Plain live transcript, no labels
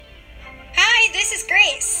this is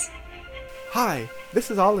Grace. Hi,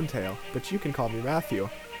 this is Allentail, but you can call me Matthew.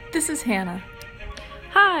 This is Hannah.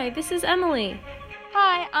 Hi, this is Emily.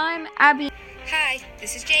 Hi, I'm Abby. Hi,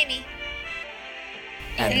 this is Jamie.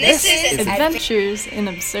 And this is Adventures in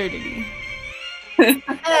Absurdity. Hi,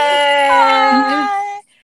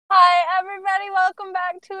 everybody. Welcome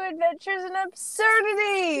back to Adventures in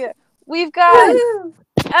Absurdity. We've got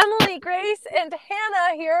Emily, Grace, and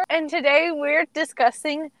Hannah here, and today we're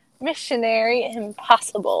discussing Missionary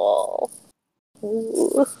Impossible.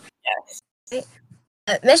 Ooh. Yes.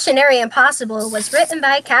 Missionary Impossible was written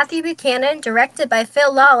by Kathy Buchanan, directed by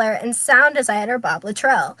Phil Lawler, and sound designer Bob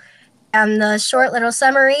Luttrell. And the short little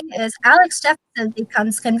summary is Alex Jefferson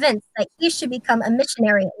becomes convinced that he should become a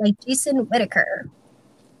missionary like Jason Whitaker.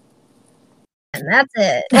 And that's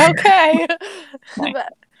it. Okay.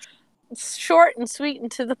 It's short and sweet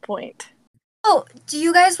and to the point. Oh, do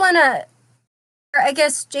you guys want to... I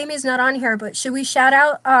guess Jamie's not on here, but should we shout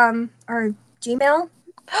out our Gmail?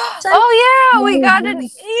 Oh, yeah, we got an email,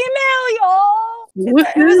 y'all. It was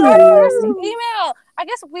our first email. I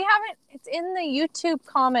guess we haven't, it's in the YouTube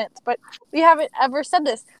comments, but we haven't ever said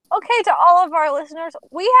this. Okay, to all of our listeners,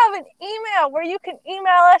 we have an email where you can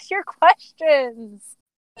email us your questions.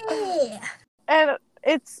 Yeah. And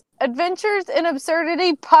it's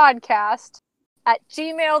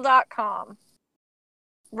adventuresinabsurditypodcast@gmail.com.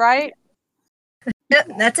 Right? Yep,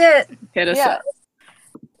 that's it. Hit us up.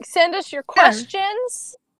 Send us your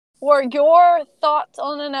questions or your thoughts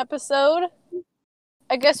on an episode.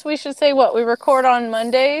 I guess we should say what we record on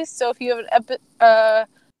Mondays. So if you have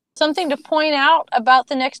something to point out about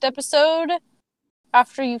the next episode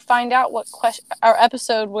after you find out what our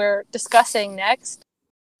episode we're discussing next,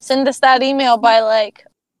 send us that email by like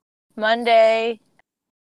Monday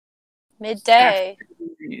midday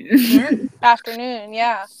afternoon.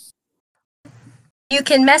 Yeah. You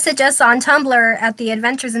can message us on Tumblr at the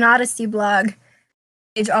Adventures in Odyssey blog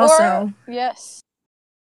page also. Yes.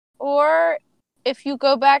 Or if you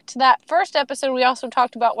go back to that first episode, we also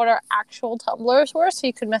talked about what our actual Tumblrs were, so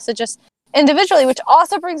you could message us individually, which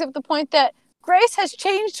also brings up the point that Grace has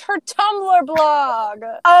changed her Tumblr blog.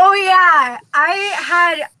 Oh, yeah.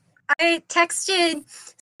 I texted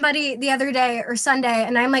somebody the other day or Sunday,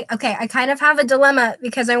 and I'm like, okay, I kind of have a dilemma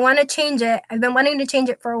because I want to change it. I've been wanting to change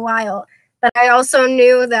it for a while. But I also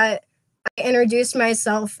knew that I introduced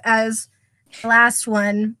myself as the last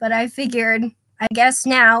one. But I figured, I guess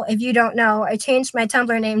now, if you don't know, I changed my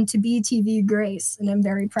Tumblr name to BTV Grace, and I'm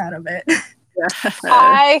very proud of it.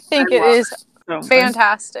 I think it is so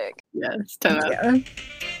fantastic. Yes, 10 out of 10. Yeah.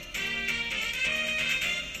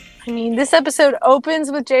 I mean, this episode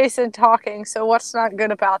opens with Jason talking, so what's not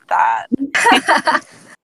good about that?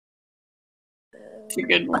 It's a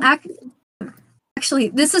good one. Actually,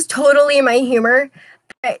 this is totally my humor.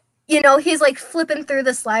 He's like flipping through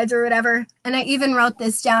the slides or whatever, and I even wrote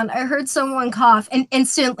this down. I heard someone cough, and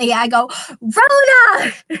instantly I go,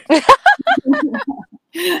 Rona!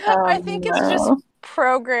 I think it's just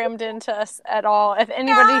programmed into us at all. If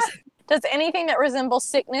anybody does anything that resembles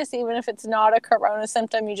sickness, even if it's not a corona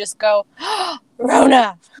symptom, you just go,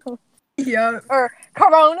 Rona! Yeah. Or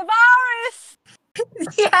coronavirus!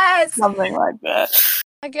 Yes! Something like that.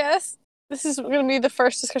 I guess this is going to be the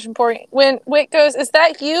first discussion point. When Wick goes, is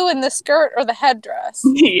that you in the skirt or the headdress?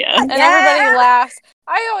 Yeah. And everybody laughs.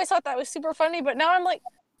 I always thought that was super funny, but now I'm like,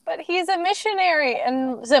 but he's a missionary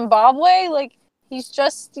in Zimbabwe. Like, he's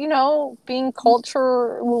just, being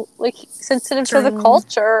sensitive to the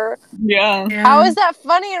culture. Yeah. How is that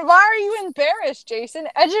funny? And why are you embarrassed, Jason?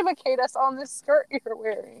 Educate us on this skirt you're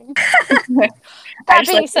wearing. That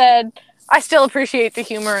being said, I still appreciate the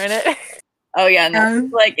humor in it. Oh, yeah, no.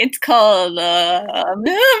 It's called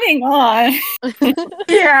Moving On.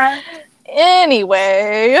 Yeah.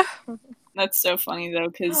 Anyway. That's so funny, though,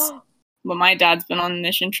 because when my dad's been on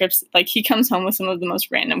mission trips, he comes home with some of the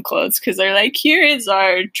most random clothes, because they're like, here is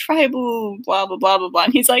our tribal blah, blah, blah, blah, blah.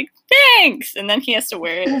 And he's like, thanks! And then he has to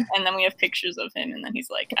wear it, and then we have pictures of him, and then he's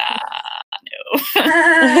like,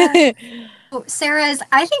 no. Sarah's,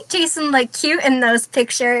 I think Jason looked cute in those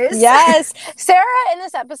pictures. Yes. Sarah in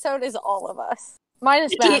this episode is all of us.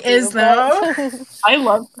 Minus Matthew. She is, though. I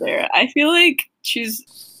love Sarah. I feel like she's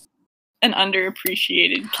an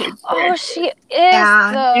underappreciated kid. Oh, she is,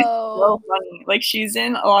 though. She's so funny. She's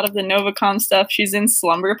in a lot of the Novacom stuff. She's in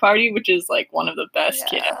Slumber Party, which is, one of the best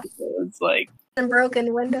kid episodes. And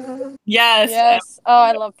Broken Window. Yes. Oh,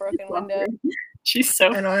 I love Broken Window. She's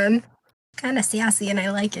so fun. Kind of sassy, and I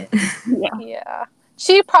like it. Yeah.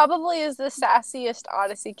 She probably is the sassiest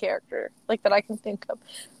Odyssey character, that I can think of.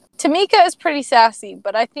 Tamika is pretty sassy,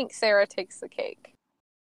 but I think Sarah takes the cake.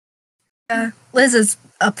 Liz is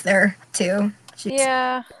up there, too.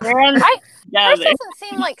 Yeah. They're on Hers together. doesn't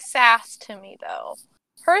seem like sass to me, though.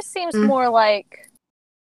 Hers seems more like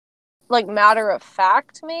matter of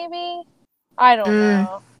fact, maybe? I don't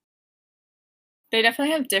know. They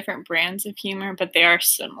definitely have different brands of humor, but they are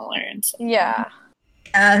similar in some way. Yeah.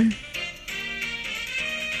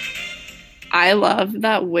 I love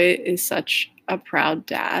that Whit is such a proud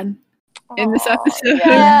dad in this Aw, episode.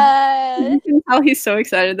 yes. You can tell he's so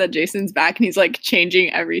excited that Jason's back, and he's like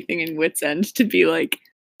changing everything in Whit's End to be like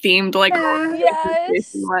themed like Yes.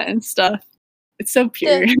 Jason went and stuff. It's so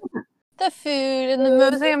pure. The food and the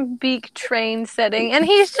Mozambique train setting, and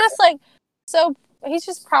he's just like he's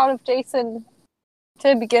just proud of Jason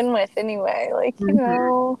to begin with anyway. Like, you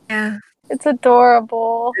know, it's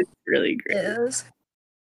adorable. It's really great. It is.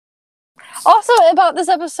 Also about this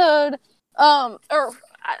episode, or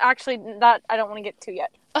actually that I don't want to get to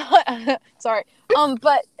yet. Sorry.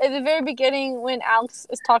 But at the very beginning when Alex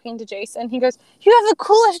is talking to Jason, he goes, "You have the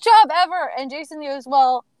coolest job ever," and Jason goes,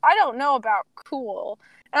 "Well, I don't know about cool."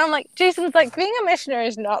 And I'm like, Jason's like, being a missionary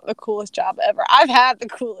is not the coolest job ever. I've had the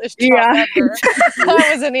coolest job ever.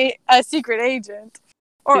 I was a secret agent.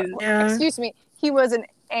 Or, excuse me, he was an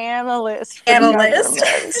analyst. For Analyst.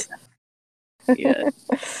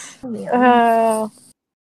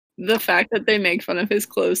 The fact that they make fun of his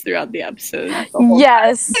clothes throughout the episode.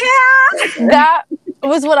 Yes. That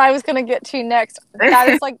was what I was going to get to next. That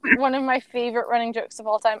is like one of my favorite running jokes of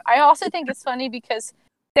all time. I also think it's funny because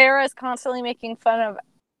Sarah is constantly making fun of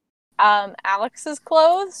Alex's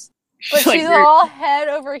clothes, but she's all head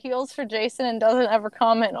over heels for Jason and doesn't ever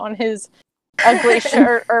comment on his ugly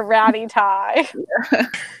shirt or ratty tie.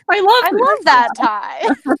 I love that tie.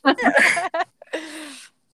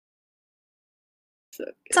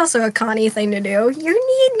 It's also a Connie thing to do. You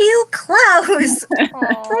need new clothes.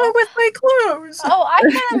 What's wrong with my clothes? Oh, I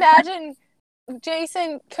can imagine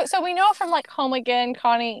Jason. So we know from like Home Again,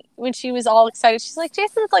 Connie, when she was all excited, she's like,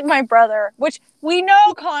 "Jason's like my brother," which we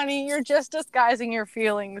know, Connie, you're just disguising your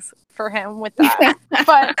feelings for him with that.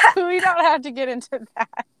 But we don't have to get into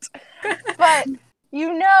that. But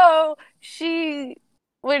you know,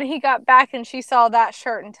 when he got back and she saw that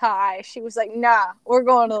shirt and tie, she was like, "Nah, we're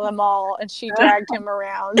going to the mall," and she dragged him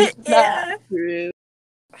around.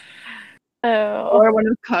 Or one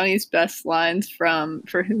of Connie's best lines from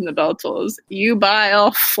For Whom the Bell Tolls, "You buy,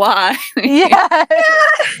 I'll fly." Yeah.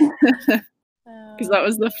 Because that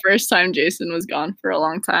was the first time Jason was gone for a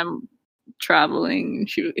long time traveling.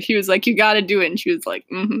 He was like, "You got to do it," and she was like,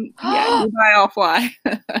 "Yeah, you buy, I'll fly."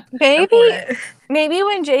 Maybe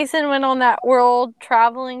when Jason went on that world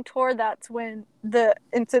traveling tour, that's when the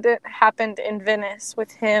incident happened in Venice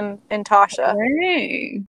with him and Tasha.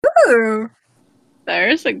 Hey. Ooh.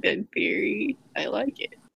 There's a good theory. I like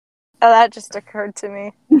it. Oh, that just occurred to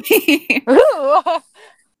me. Ooh.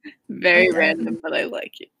 Very random, but I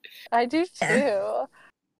like it. I do too.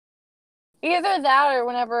 Either that or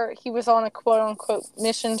whenever he was on a quote-unquote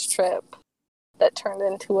missions trip that turned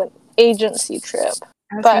into an agency trip.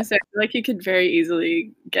 I was gonna say, I feel like you could very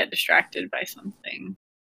easily get distracted by something.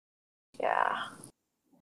 Yeah.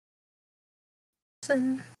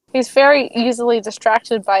 He's very easily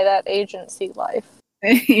distracted by that agency life.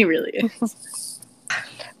 He really is.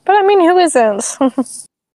 But I mean, who isn't?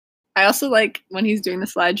 I also like when he's doing the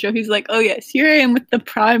slideshow, he's like, "Oh yes, here I am with the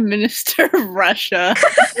Prime Minister of Russia."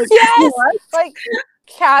 Yes! Like,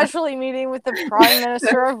 casually meeting with the Prime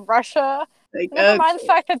Minister of Russia. Like, never mind the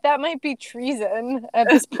fact that might be treason at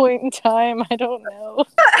this point in time. I don't know.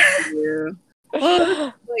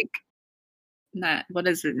 Like, what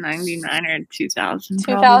is it, 99 or 2000?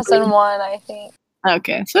 2001, I think.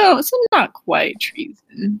 Okay, so not quite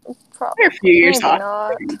treason. Probably. They're a few years Maybe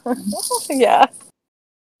off. not. Yeah.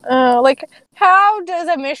 Like, how does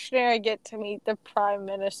a missionary get to meet the Prime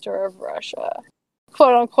Minister of Russia?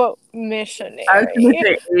 "Quote unquote missionary." I was going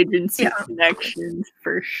to say agency connections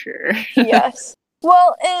for sure. Yes.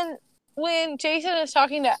 Well, and when Jason is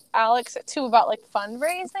talking to Alex too about like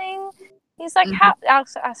fundraising, he's like,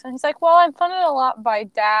 Alex asked him, he's like, "Well, I'm funded a lot by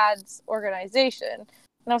Dad's organization."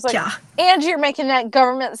 And I was like, "And you're making that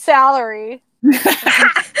government salary."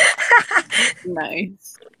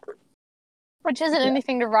 Nice. Which isn't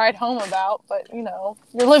anything to write home about, but you know,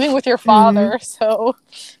 you're living with your father, so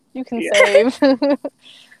you can save.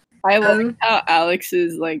 I love how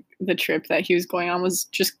Alex's, like, the trip that he was going on was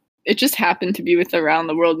it just happened to be with Around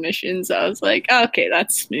the World missions. I was like, okay,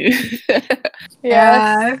 that's smooth.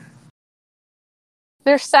 Yeah.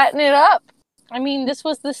 They're setting it up. I mean, this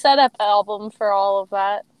was the setup album for all of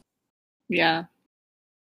that. Yeah.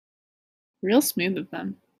 Real smooth of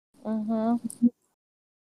them. Mm-hmm.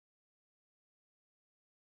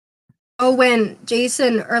 Oh, when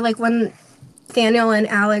Jason, or like when Nathaniel and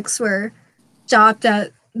Alex were stopped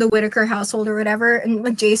at the Whitaker household or whatever, and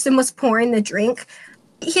when Jason was pouring the drink,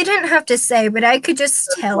 he didn't have to say, but I could just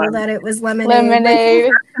tell that it was lemonade. Lemonade.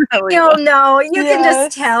 Like, you'll know. You can Yes.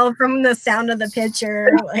 just tell from the sound of the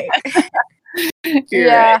pitcher. Like, You're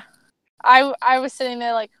Yeah. right. I was sitting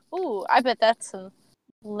there like, ooh, I bet that's some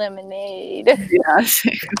lemonade. Yeah,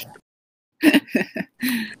 same.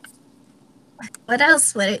 what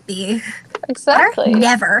else would it be? Exactly.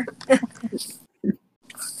 Never.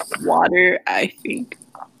 Water, I think.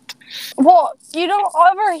 Well, you don't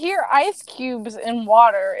ever hear ice cubes in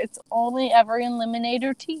water. It's only ever in lemonade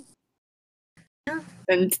or tea.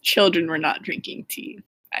 And children were not drinking tea.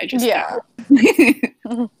 I just Yeah.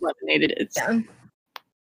 lemonade it is. Yeah.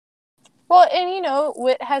 Well, and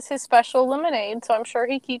Whit has his special lemonade, so I'm sure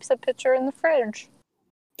he keeps a pitcher in the fridge.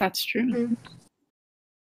 That's true.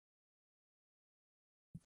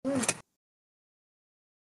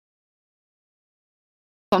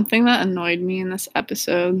 Something that annoyed me in this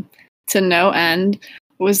episode to no end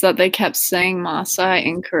was that they kept saying Maasai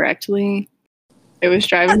incorrectly. It was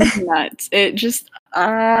driving me nuts. It just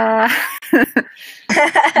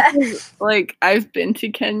like, I've been to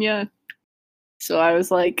Kenya, so I was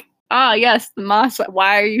like, yes, the Maasai.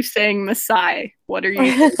 Why are you saying Maasai? What are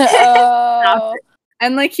you Oh.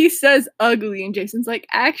 And like, he says ugly, and Jason's like,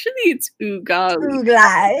 actually it's ugali.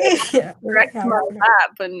 Ugali. Yeah. Correct him on that,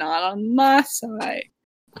 but not on Maasai.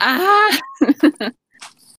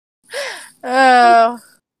 Oh.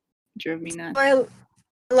 Drove me nuts. I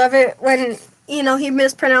love it when, he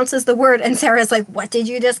mispronounces the word and Sarah's like, what did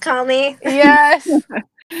you just call me? Yes.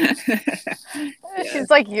 She's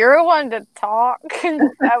like, you're one to talk.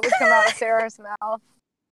 That would come out of Sarah's mouth.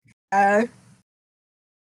 I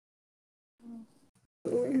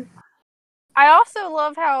also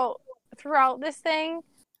love how throughout this thing,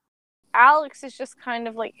 Alex is just kind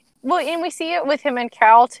of like, well, and we see it with him and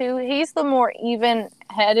Cal too. He's the more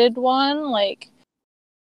even-headed one. Like,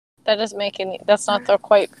 that doesn't make that's not the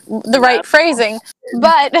right phrasing,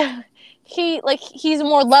 but he's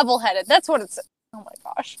more level-headed. That's what it's. Oh my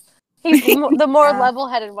gosh, he's the more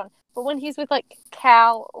level-headed one. But when he's with like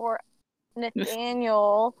Cal or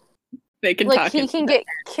Nathaniel, they can like talk he can get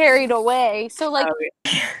carried away. So like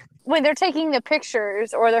when they're taking the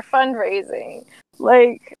pictures or they're fundraising,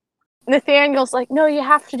 like Nathaniel's like, no, you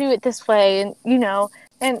have to do it this way, and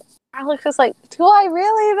and Alex is like, do I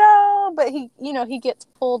really though? But he gets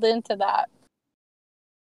pulled into that.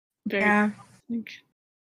 Very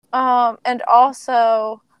And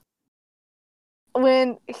also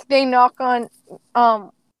when they knock on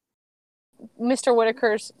Mr.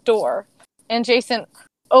 Whitaker's door and Jason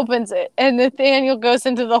opens it and Nathaniel goes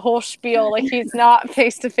into the whole spiel like he's not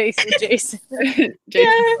face to face with Jason.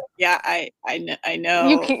 Yeah, I know.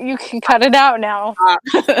 You can cut it out now.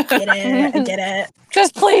 I get it.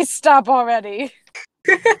 Just please stop already.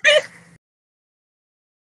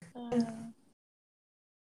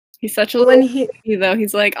 He's such a little baby, though.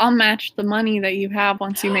 He's like, I'll match the money that you have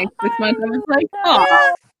once you make this much. I was like,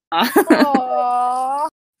 aw. Aww.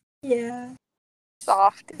 Yeah.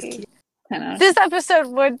 Softy. Kinda. This episode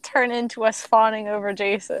would turn into us fawning over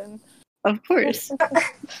Jason. Of course.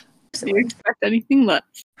 Do you expect anything less?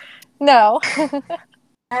 No. I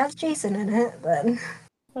have Jason in it, but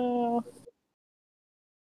Oh.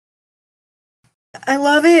 I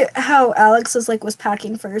love it how Alex was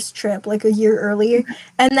packing for his trip like a year earlier,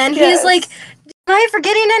 and then he's like, "Am I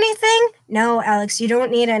forgetting anything?" "No, Alex, you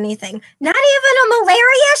don't need anything. Not even a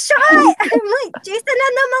malaria shot." I'm like, Jason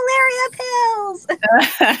and the malaria pills.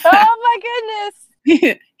 Oh my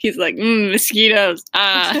goodness. He's like, mosquitoes.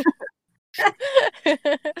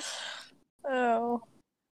 Oh.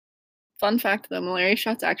 Fun fact, though, malaria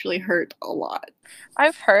shots actually hurt a lot.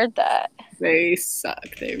 I've heard that. They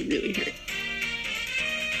suck. They really hurt.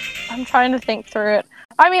 I'm trying to think through it.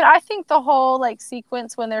 I mean, I think the whole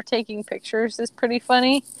sequence when they're taking pictures is pretty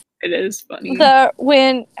funny. It is funny.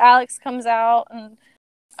 When Alex comes out and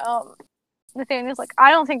Nathaniel's like,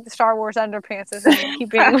 I don't think the Star Wars underpants is in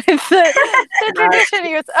keeping with the tradition.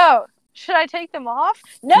 He goes, oh, should I take them off?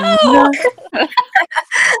 No!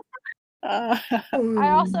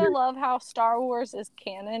 I also love how Star Wars is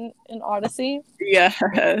canon in Odyssey. Yeah.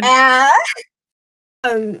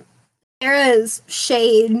 Sarah's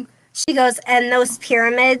shade. She goes, and those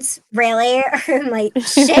pyramids, really? I'm like,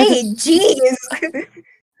 shade, jeez.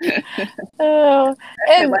 Oh,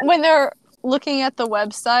 and when they're looking at the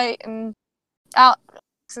website, and Alex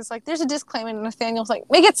is like, "There's a disclaimer," and Nathaniel's like,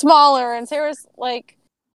 "Make it smaller," and Sarah's like,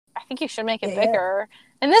 "I think you should make it bigger."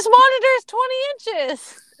 And this monitor is 20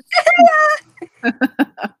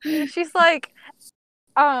 inches. She's like,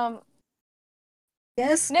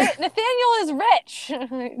 Yes. Nathaniel is rich.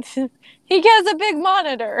 He gets a big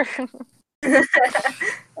monitor.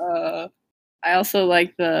 I also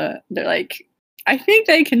like they're like, I think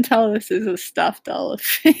they can tell this is a stuffed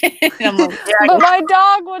elephant. I'm like, But my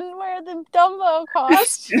dog wouldn't wear the Dumbo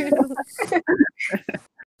costume.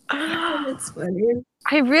 That's funny.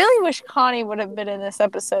 I really wish Connie would have been in this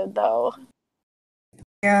episode, though.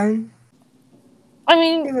 Yeah, I it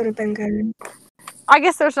mean, would have been good. I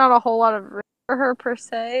guess there's not a whole lot of room for her per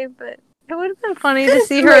se, but it would have been funny to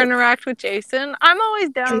see her interact with Jason. I'm always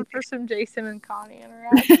down for some Jason and Connie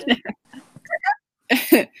interaction.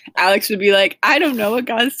 Alex would be like, I don't know what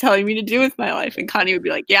God's telling me to do with my life. And Connie would be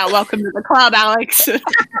like, yeah, welcome to the club, Alex.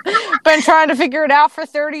 Been trying to figure it out for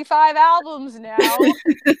 35 albums now.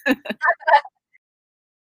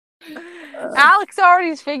 Alex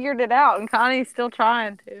already's figured it out, and Connie's still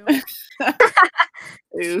trying to.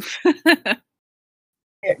 Oof.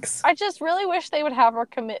 Six. I just really wish they would have her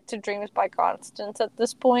commit to Dreams by Constance at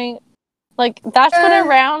this point. Like, that's been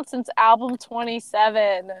around since album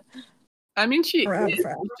 27. I mean, she Forever. is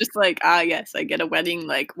just like, yes, I get a wedding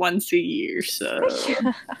like once a year, so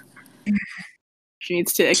she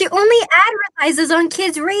needs to. She only advertises on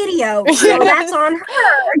kids' radio, so that's on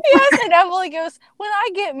her. Yes, and Emily goes, when I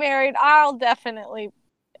get married, I'll definitely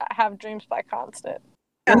have Dreams by Constance.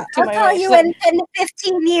 I'll tell you in 10 to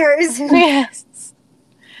 15 years. Yes.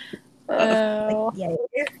 Oh. Yeah.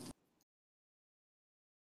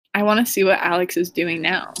 I want to see what Alex is doing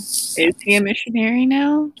now. Is he a missionary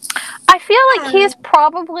now? I feel like he's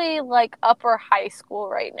probably like upper high school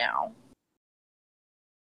right now.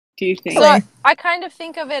 Do you think? So I kind of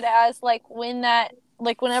think of it as like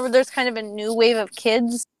whenever there's kind of a new wave of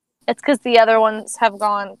kids, it's because the other ones have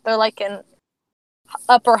gone, they're like in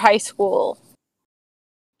upper high school.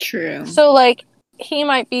 True. So like he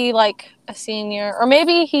might be like a senior, or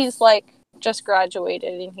maybe he's like just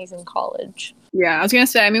graduated and he's in college. Yeah, I was gonna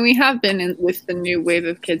say. I mean, we have been with the new wave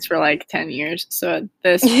of kids for like 10 years, so at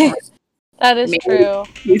this point, that is true.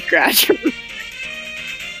 He's graduated.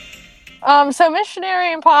 So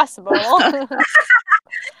Missionary Impossible.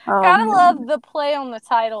 Gotta love the play on the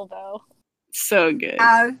title, though. So good.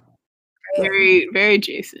 Very, very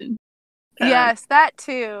Jason. Yes, that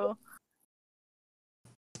too.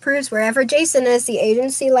 Proves wherever Jason is, the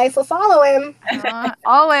agency life will follow him.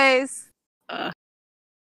 Always.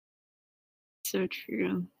 So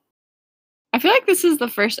true. I feel like this is the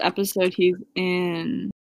first episode he's in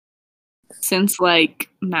since like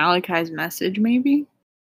Malachi's message, maybe?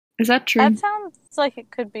 Is that true? That sounds like it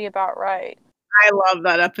could be about right. I love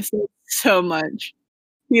that episode so much.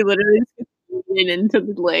 He literally just gets into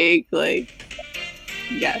the lake, like,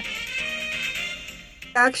 yes.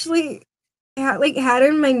 Actually, had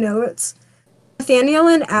in my notes, Nathaniel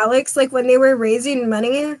and Alex, like when they were raising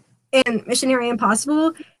money in Missionary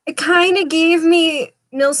Impossible, it kind of gave me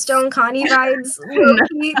Millstone Connie vibes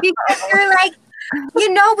because they're like, we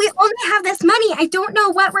only have this money. I don't know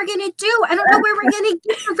what we're gonna do. I don't know where we're gonna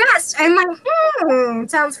get the rest. I'm like,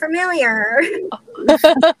 sounds familiar.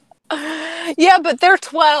 Yeah, but they're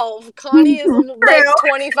 12. Connie is like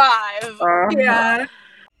 25. Yeah.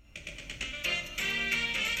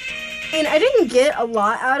 I mean, I didn't get a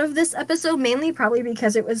lot out of this episode, mainly probably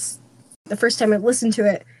because it was the first time I've listened to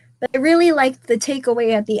it. But I really liked the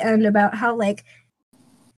takeaway at the end about how, like,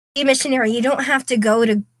 be a missionary, you don't have to go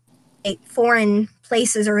to like, foreign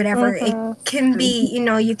places or whatever. Mm-hmm. It can be,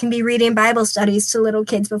 you can be reading Bible studies to little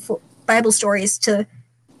kids Bible stories to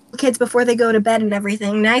kids before they go to bed and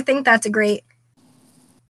everything. And I think that's a great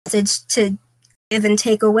message to give and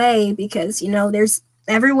take away because,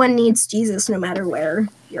 everyone needs Jesus no matter where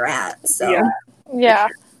you're at. So yeah.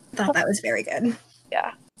 I thought that was very good.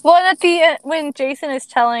 Yeah. Well, and at the end, when Jason is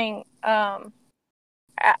telling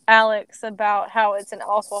Alex about how it's in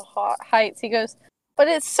Oswald Heights, he goes, but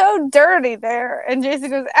it's so dirty there. And Jason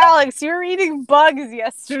goes, Alex, you were eating bugs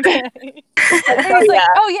yesterday. And he's like,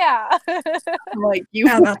 oh, yeah. I'm like,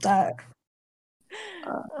 How about that?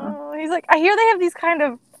 He's like, I hear they have these kind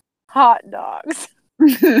of hot dogs.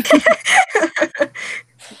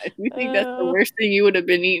 If you think that's the worst thing you would have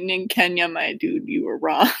been eating in Kenya, my dude, you were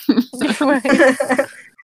wrong.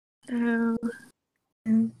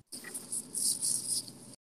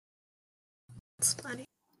 It's funny.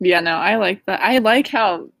 Yeah, no, I like that. I like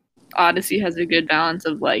how Odyssey has a good balance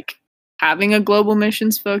of like having a global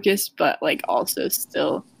missions focus, but like also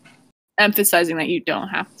still emphasizing that you don't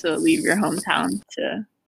have to leave your hometown to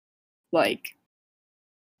like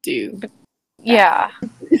do. Yeah.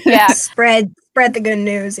 Spread the good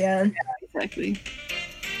news, yeah. Exactly.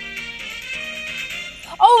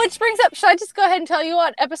 Oh, which brings up, should I just go ahead and tell you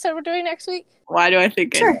what episode we're doing next week? Why do I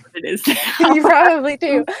think I know what it is now? You probably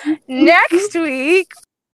do. Next week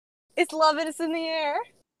is Love Is in the Air.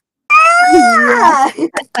 Ah!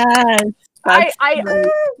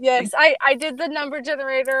 I did the number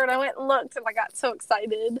generator and I went and looked and I got so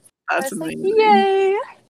excited. That's I was amazing. like, yay!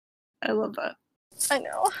 I love that. I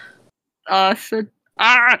know.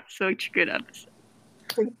 Such a good episode.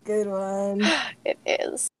 Good one. It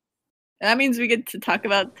is. That means we get to talk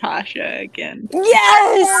about Tasha again.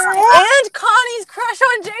 Yes! And Connie's crush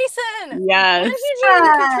on Jason! Yes. And Eugene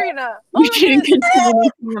and Katrina. Oh my Eugene goodness. Katrina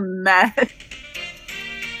making a mess.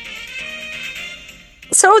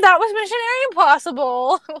 So that was Missionary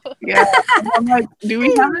Impossible. Yeah. I'm like, do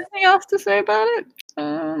we have anything else to say about it?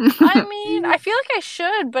 I mean, I feel like I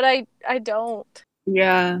should, but I don't.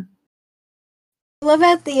 Yeah. I love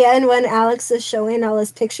at the end when Alex is showing all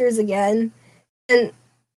his pictures again, and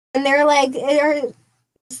they're like,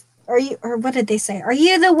 "Are you?" Or what did they say? Are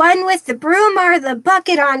you the one with the broom or the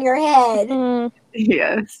bucket on your head?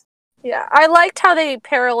 Yes. Yeah, I liked how they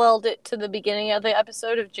paralleled it to the beginning of the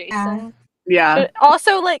episode of Jason. Yeah. But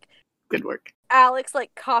also, like, Good work. Alex,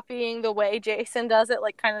 like, copying the way Jason does it,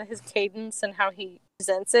 like, kind of his cadence and how he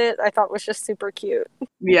presents it, I thought was just super cute.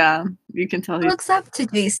 Yeah. You can tell He he's looks up to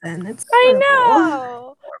Jason. It's I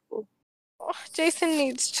adorable. know! Oh, Jason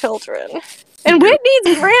needs children. And Whit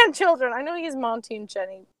needs grandchildren. I know he's Monty and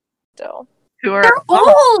Jenny still. who are They're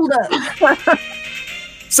old.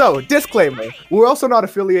 So, disclaimer. We're also not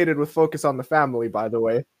affiliated with Focus on the Family, by the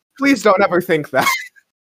way. Please don't ever think that.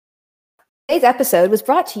 Today's episode was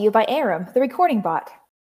brought to you by Aram, the recording bot.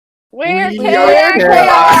 Where We can are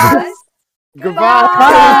chaos? Goodbye.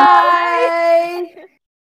 Goodbye.